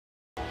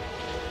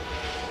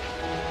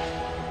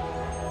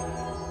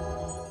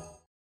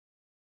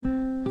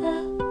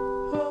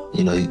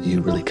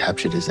You really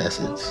captured his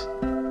essence.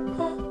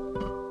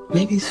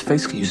 Maybe his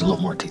face could use a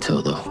little more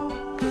detail, though.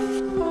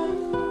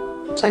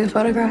 It's like a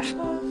photograph.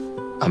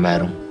 I'm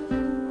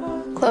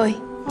Adam. Chloe.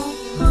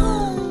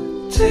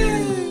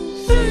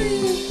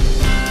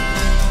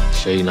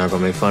 Sure you're not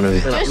gonna make fun of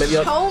it? Just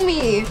show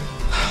me.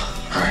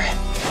 All right.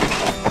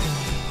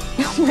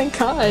 Oh my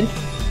God.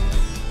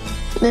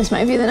 This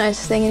might be the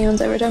nicest thing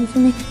anyone's ever done for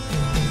me.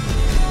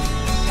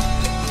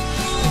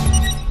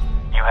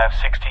 You have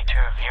 62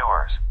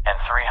 viewers and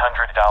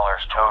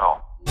 $300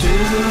 total.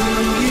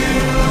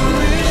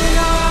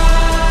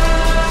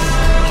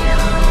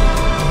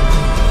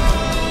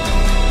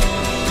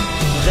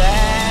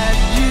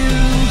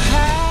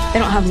 They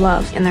don't have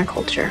love in their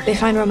culture. They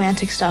find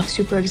romantic stuff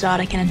super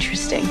exotic and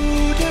interesting.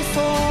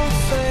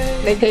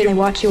 They pay and they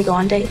watch you go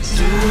on dates.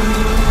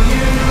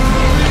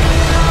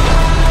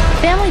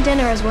 Family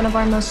dinner is one of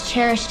our most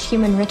cherished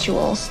human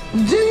rituals.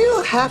 Do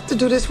you have to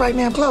do this right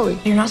now, Chloe?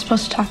 You're not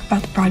supposed to talk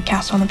about the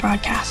broadcast on the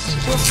broadcast.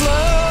 We're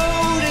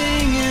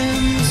floating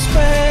in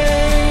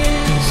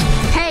space.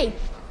 Hey,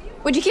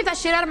 would you keep that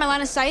shit out of my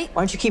line of sight?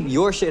 Why don't you keep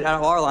your shit out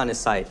of our line of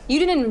sight? You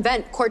didn't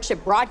invent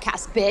courtship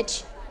broadcast,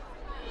 bitch.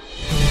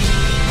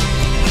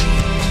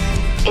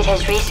 It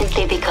has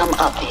recently become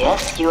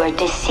obvious you are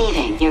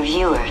deceiving your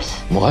viewers.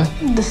 What?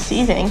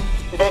 Deceiving.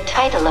 The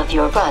title of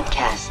your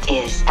broadcast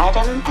is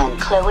Adam and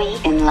Chloe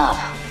in Love,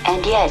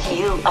 and yet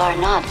you are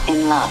not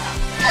in love.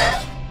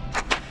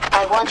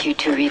 I want you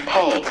to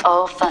repay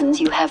all funds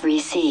you have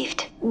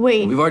received.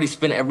 Wait. We've already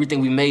spent everything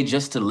we made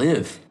just to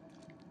live.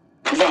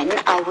 Then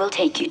I will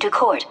take you to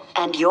court,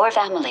 and your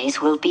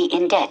families will be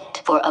in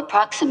debt for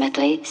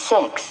approximately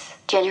 6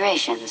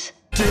 generations.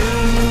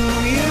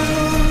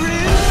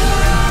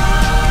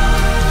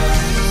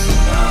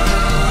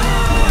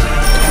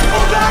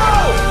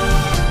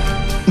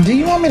 Do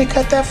you want me to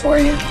cut that for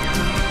you?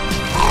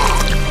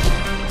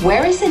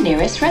 Where is the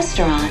nearest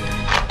restaurant?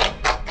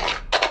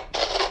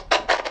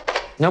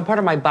 No part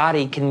of my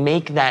body can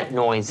make that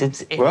noise.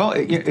 Well,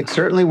 it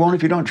certainly won't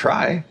if you don't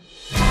try.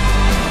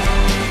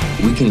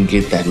 We can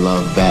get that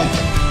love back.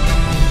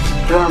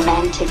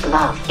 Romantic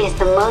love is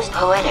the most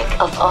poetic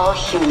of all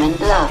human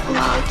love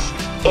modes.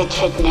 It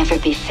should never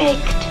be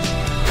faked.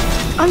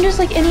 I'm just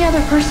like any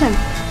other person.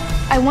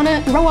 I want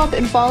to grow up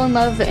and fall in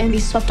love and be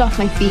swept off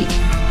my feet.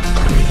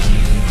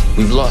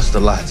 We've lost a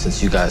lot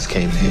since you guys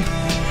came here.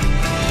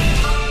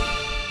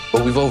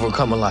 But we've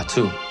overcome a lot,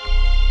 too.